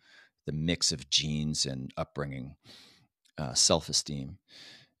 the mix of genes and upbringing, self-esteem.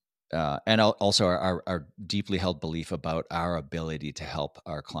 And also our deeply held belief about our ability to help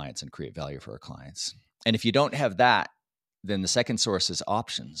our clients and create value for our clients. And if you don't have that, then the second source is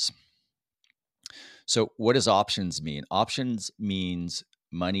options. So what does options mean? Options means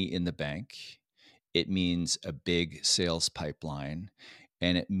money in the bank. It means a big sales pipeline.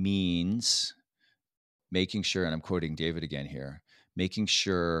 And it means making sure, and I'm quoting David again here, making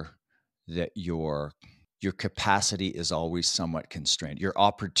sure that your capacity is always somewhat constrained. Your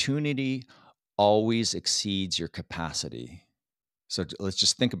opportunity always exceeds your capacity. So let's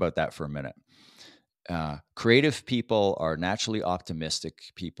just think about that for a minute. Creative people are naturally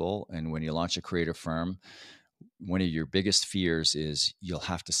optimistic people. And when you launch a creative firm, one of your biggest fears is you'll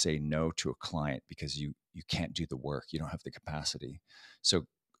have to say no to a client because you can't do the work. You don't have the capacity. So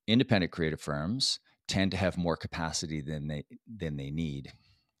independent creative firms tend to have more capacity than they need,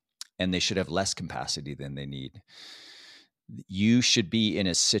 and they should have less capacity than they need. You should be in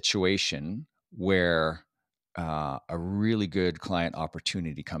a situation where a really good client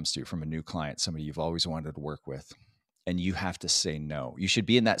opportunity comes to you from a new client, somebody you've always wanted to work with, and you have to say no. You should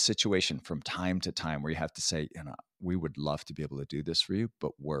be in that situation from time to time where you have to say, we would love to be able to do this for you,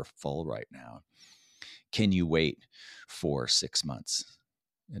 but we're full right now. Can you wait for 6 months?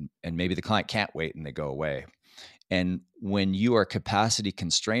 And maybe the client can't wait and they go away. And when you are capacity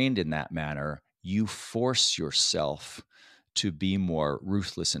constrained in that manner, you force yourself to be more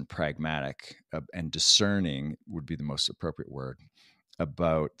ruthless and pragmatic, and discerning would be the most appropriate word,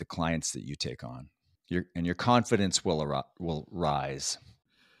 about the clients that you take on. Your confidence will rise.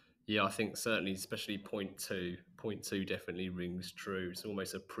 Yeah, I think certainly, especially point two. Point two definitely rings true. It's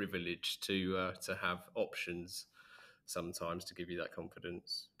almost a privilege to have options sometimes to give you that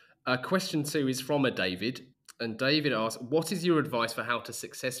confidence. Question 2 is from a David, and David asks, "What is your advice for how to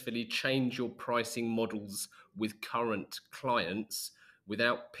successfully change your pricing models with current clients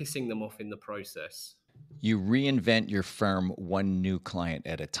without pissing them off in the process?" You reinvent your firm one new client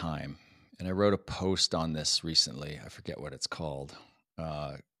at a time. And I wrote a post on this recently. I forget what it's called.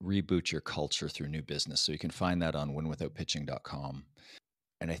 Reboot your culture through new business. So you can find that on winwithoutpitching.com.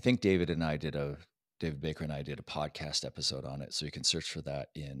 And I think David Baker and I did a podcast episode on it. So you can search for that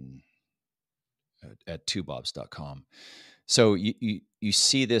at twobobs.com. So you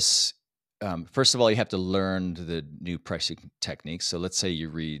see this. First of all, you have to learn the new pricing techniques. So let's say you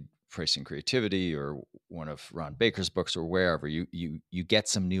read Pricing Creativity or one of Ron Baker's books or wherever, you get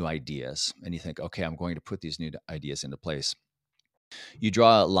some new ideas and you think, okay, I'm going to put these new ideas into place. You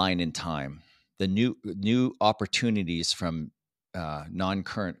draw a line in time. The new opportunities from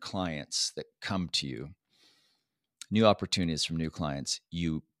non-current clients that come to you, new opportunities from new clients,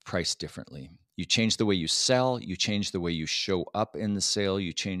 you price differently. You change the way you sell, you change the way you show up in the sale,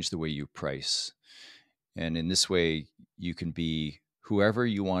 you change the way you price. And in this way, you can be whoever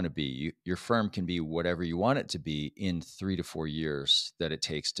you want to be. Your firm can be whatever you want it to be in 3 to 4 years that it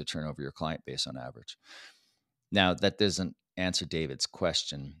takes to turn over your client base on average. Now, that doesn't answer David's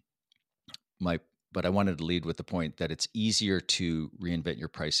question. But I wanted to lead with the point that it's easier to reinvent your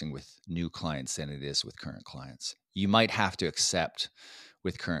pricing with new clients than it is with current clients. You might have to accept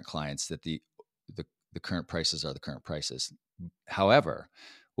with current clients that the current prices are the current prices. However,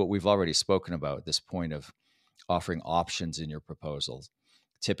 what we've already spoken about, this point of offering options in your proposals,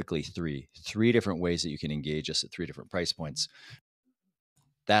 typically three different ways that you can engage us at 3 different price points.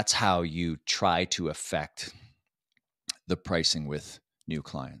 That's how you try to affect the pricing with new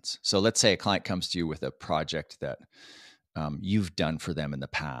clients. So let's say a client comes to you with a project that you've done for them in the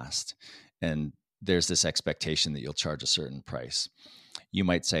past, and there's this expectation that you'll charge a certain price. You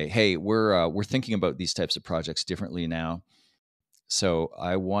might say, "Hey, we're thinking about these types of projects differently now. So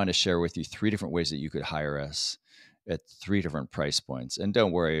I want to share with you 3 different ways that you could hire us at 3 different price points. And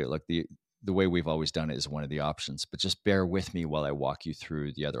don't worry, like the way we've always done it is one of the options, but just bear with me while I walk you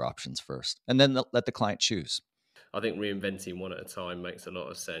through the other options first. And then let the client choose." I think reinventing one at a time makes a lot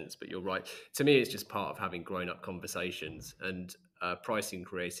of sense, but you're right. To me, it's just part of having grown-up conversations, and Pricing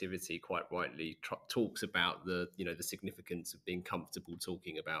Creativity quite rightly talks about the significance of being comfortable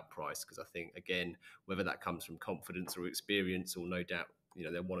talking about price, because I think, again, whether that comes from confidence or experience, or no doubt,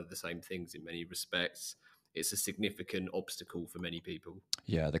 they're one of the same things in many respects, it's a significant obstacle for many people.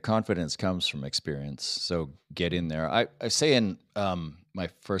 Yeah, the confidence comes from experience. So get in there. I say in my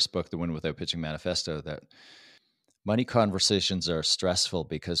first book, The Win Without Pitching Manifesto, that money conversations are stressful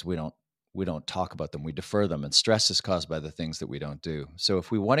because we don't talk about them. We defer them, and stress is caused by the things that we don't do. So if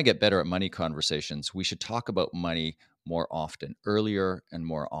we want to get better at money conversations, we should talk about money more often, earlier and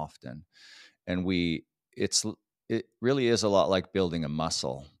more often. And it really is a lot like building a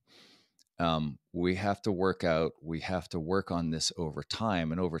muscle. We have to work on this over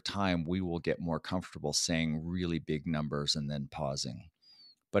time. And over time, we will get more comfortable saying really big numbers and then pausing.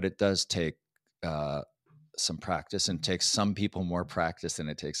 But it does take some practice, and takes some people more practice than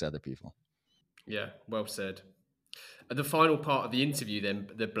it takes other people. Yeah, well said. The final part of the interview then,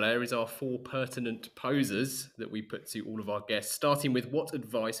 Blair, is our 4 pertinent posers that we put to all of our guests, starting with, what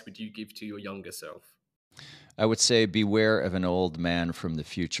advice would you give to your younger self? I would say beware of an old man from the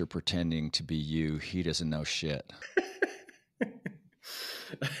future pretending to be you. He doesn't know shit.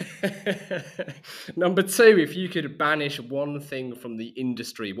 Number 2, if you could banish one thing from the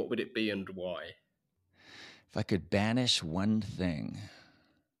industry, what would it be and why? If I could banish one thing,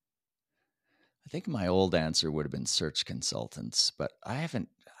 I think my old answer would have been search consultants, but I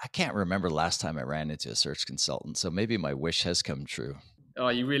can't remember last time I ran into a search consultant. So maybe my wish has come true. Oh,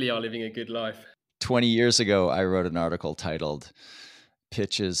 you really are living a good life. 20 years ago, I wrote an article titled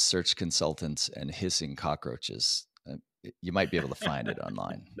Pitches, Search Consultants, and Hissing Cockroaches. You might be able to find it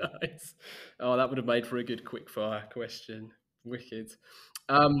online. Nice. Oh, that would have made for a good quickfire question. Wicked.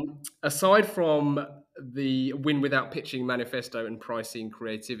 Aside from the Win Without Pitching Manifesto and Pricing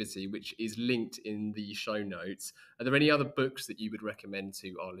Creativity, which is linked in the show notes, are there any other books that you would recommend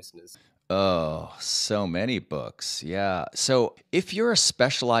to our listeners? Oh, so many books. Yeah. So if you're a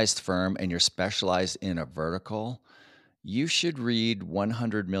specialized firm and you're specialized in a vertical, you should read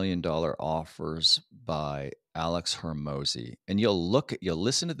 $100 million Offers by Alex Hormozy. And you'll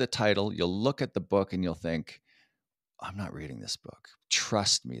listen to the title, you'll look at the book, and you'll think, I'm not reading this book.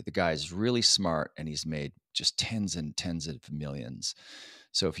 Trust me, the guy's really smart and he's made just tens and tens of millions.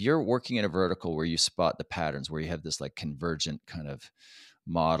 So if you're working in a vertical where you spot the patterns, where you have this like convergent kind of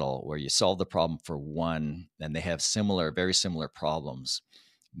model where you solve the problem for one and they have very similar problems,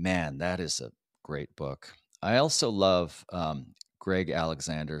 man, that is a great book. I also love Greg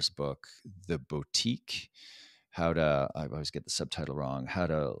Alexander's book, The Boutique, I always get the subtitle wrong, how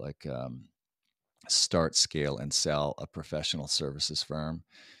to start, scale, and sell a professional services firm.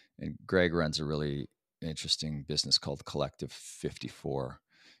 And Greg runs a really interesting business called Collective 54.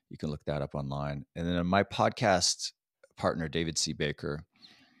 You can look that up online. And then my podcast partner, David C. Baker,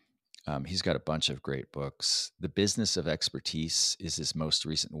 he's got a bunch of great books. The Business of Expertise is his most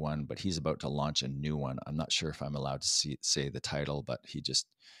recent one, but he's about to launch a new one. I'm not sure if I'm allowed to say the title, but he just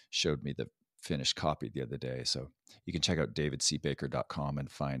showed me the finished copy the other day. So you can check out davidcbaker.com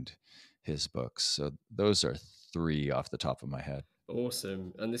and find his books. So those are 3 off the top of my head.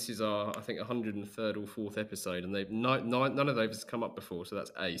 Awesome. And this is our, I think, 103rd or 4th episode, and none of those has come up before, so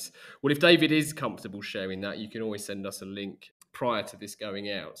that's ace. Well, if David is comfortable sharing that, you can always send us a link prior to this going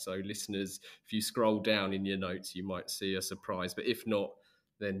out. So listeners, if you scroll down in your notes, you might see a surprise. But if not,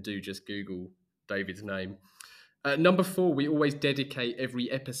 then do just Google David's name. Number 4, we always dedicate every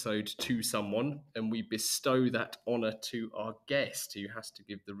episode to someone, and we bestow that honour to our guest, who has to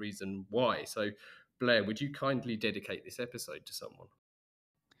give the reason why. So, Blair, would you kindly dedicate this episode to someone?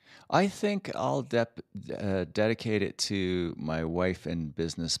 I think I'll dedicate it to my wife and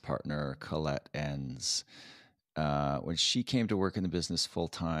business partner, Colette Enns. When she came to work in the business full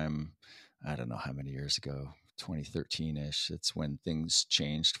time, I don't know how many years ago, 2013-ish, it's when things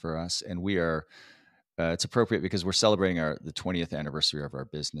changed for us. And we are, it's appropriate because we're celebrating the 20th anniversary of our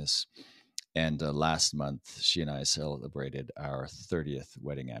business. And last month, she and I celebrated our 30th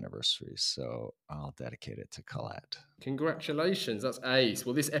wedding anniversary. So I'll dedicate it to Colette. Congratulations. That's ace.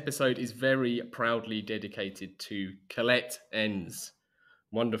 Well, this episode is very proudly dedicated to Colette Enns.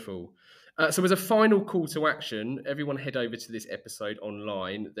 Wonderful. So as a final call to action, everyone head over to this episode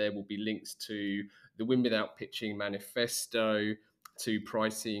online. There will be links to the Win Without Pitching Manifesto, to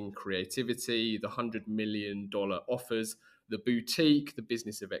Pricing Creativity, the $100 million Offers, the Boutique, the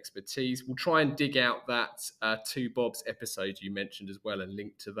Business of Expertise. We'll try and dig out that To Bob's episode you mentioned as well and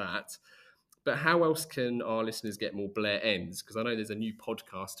link to that. But how else can our listeners get more Blair Enns? Because I know there's a new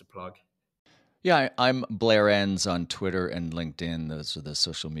podcast to plug. Yeah, I'm Blair Enns on Twitter and LinkedIn. Those are the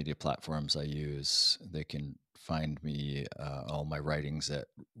social media platforms I use. They can find me, all my writings at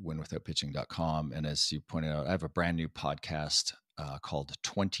winwithoutpitching.com. And as you pointed out, I have a brand new podcast called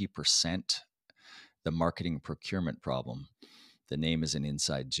 20%, The Marketing Procurement Problem. The name is an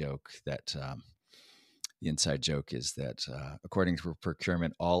inside joke that the inside joke is that according to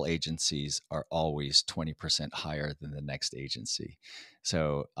procurement, all agencies are always 20% higher than the next agency.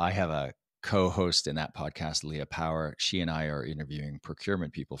 So I have a co-host in that podcast, Leah Power. She and I are interviewing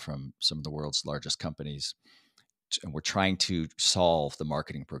procurement people from some of the world's largest companies, and we're trying to solve the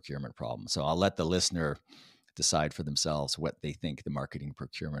marketing procurement problem. So I'll let the listener decide for themselves what they think the marketing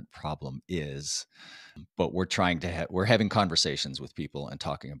procurement problem is. But we're we're having conversations with people and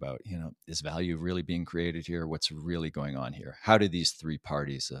talking about, is value really being created here? What's really going on here? How do these 3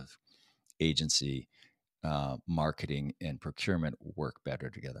 parties of agency, marketing, and procurement work better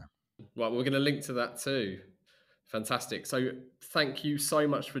together? Right, we're going to link to that too. Fantastic. So thank you so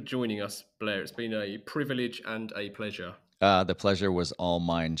much for joining us, Blair. It's been a privilege and a pleasure. The pleasure was all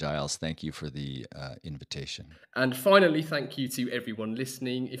mine, Giles. Thank you for the invitation. And finally, thank you to everyone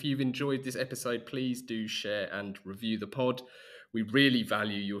listening. If you've enjoyed this episode, please do share and review the pod. We really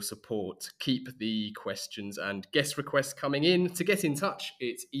value your support. Keep the questions and guest requests coming in. To get in touch,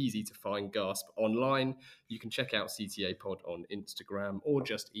 it's easy to find Gasp online. You can check out CTA Pod on Instagram or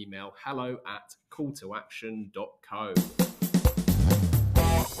just email hello@calltoaction.co.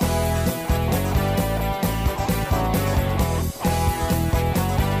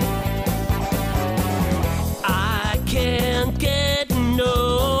 I can't get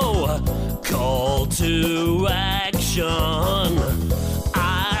no call to action.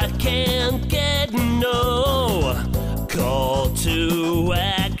 I can't get no call to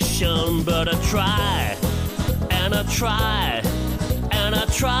action, but I try, and I try, and I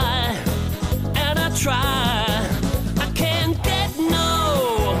try, and I try. I can't get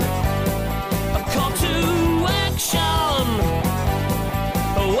no call to action.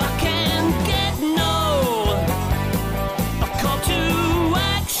 Oh, I can't get no call to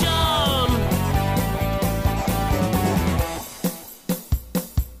action.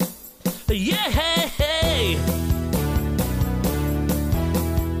 Yeah.